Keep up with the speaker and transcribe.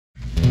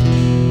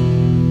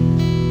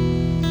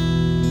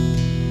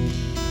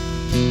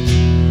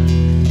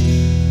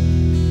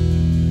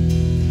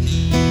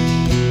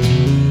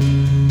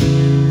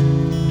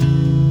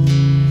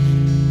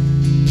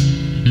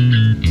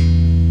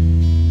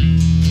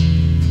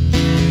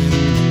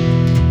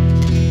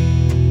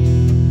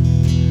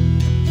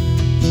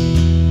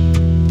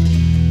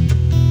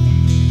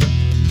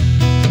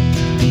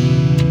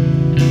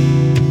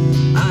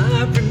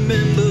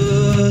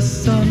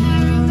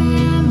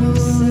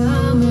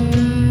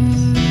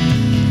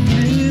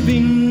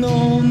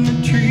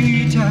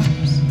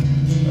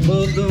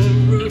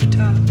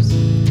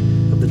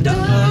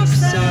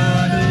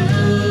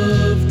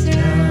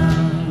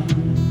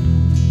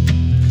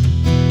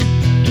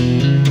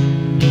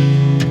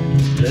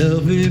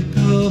velvet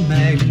pale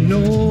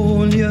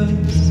magnolias,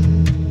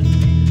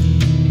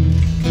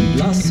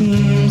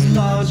 blossoms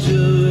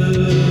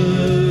larger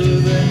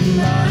than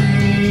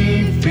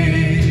my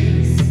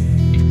face,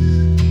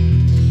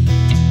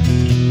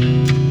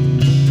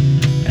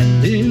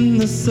 and in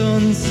the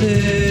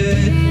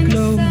sunset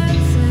glow,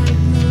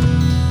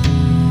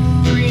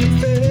 green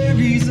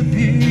fairies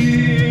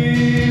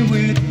appear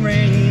with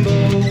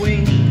rainbow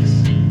wings,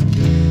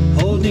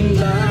 holding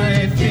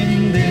life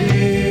in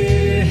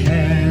their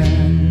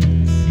hands.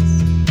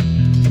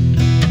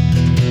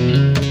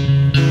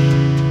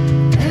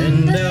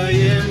 And I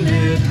am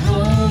at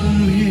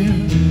home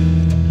here,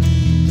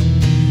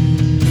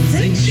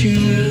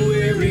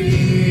 sanctuary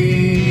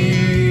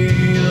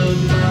of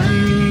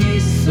my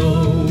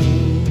soul.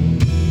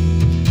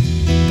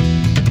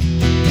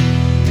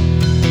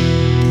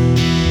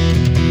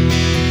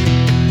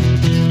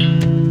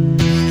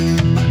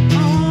 I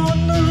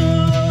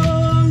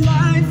honor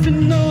life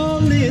in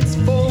all its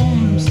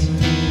forms,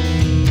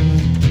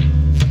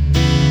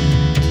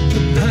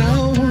 the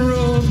power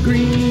of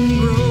green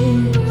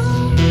grows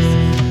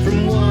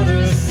from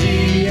water,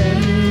 sea,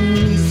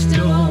 and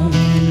stone.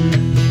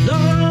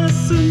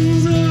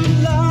 Blossoms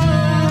of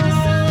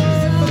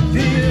life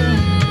appear,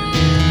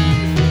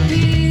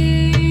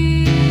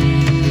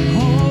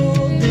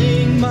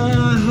 holding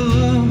my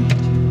heart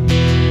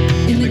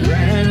in the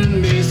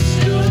grand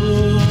mystery.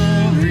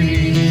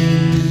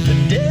 The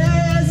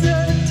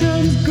desert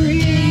turns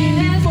green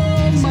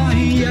before my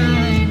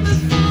eyes.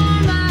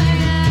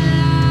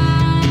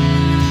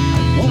 I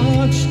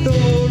watch the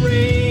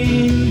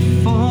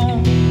rain fall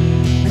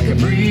like a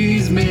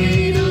breeze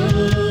made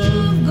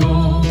of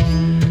gold.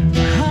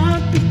 My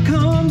heart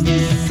becomes the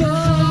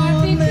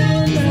sun,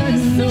 and I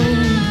know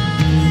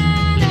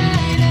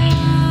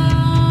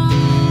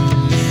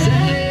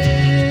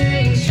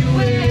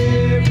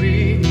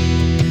sanctuary,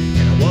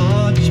 and I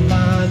watch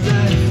my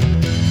life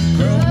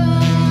grow.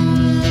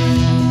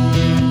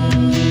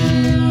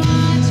 In the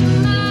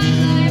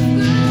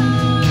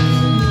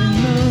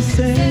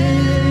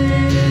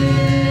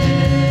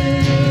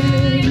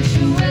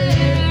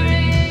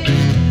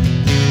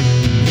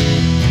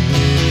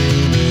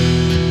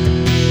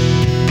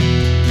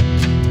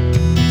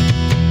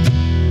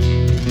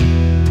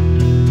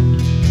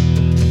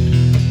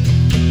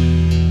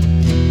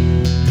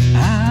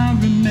I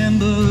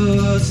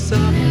remember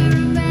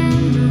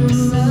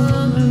summers,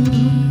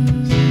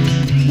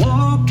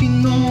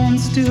 walking on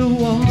still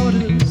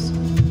waters,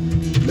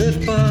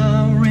 left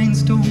by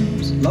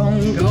rainstorms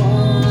long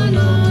gone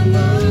on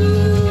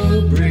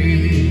the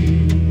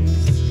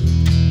breeze.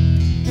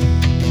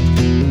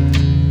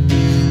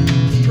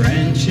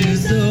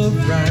 Branches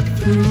of ripe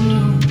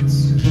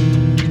fruits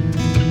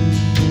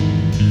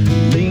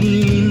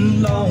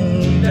lean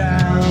long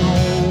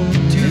down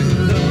to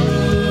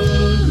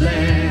the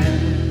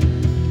land.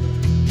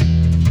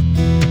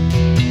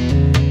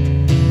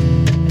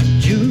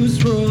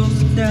 Juice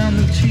rolls down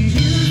the cheek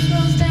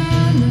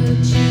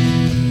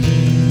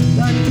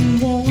like the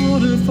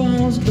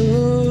waterfalls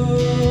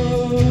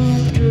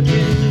love,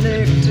 dripping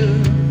nectar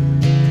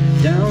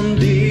down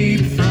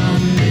deep from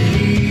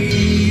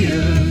the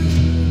earth.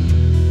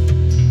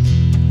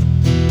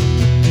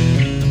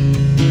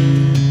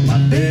 My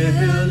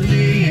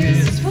belly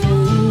is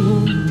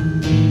full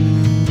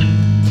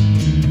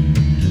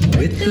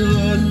with the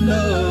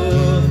love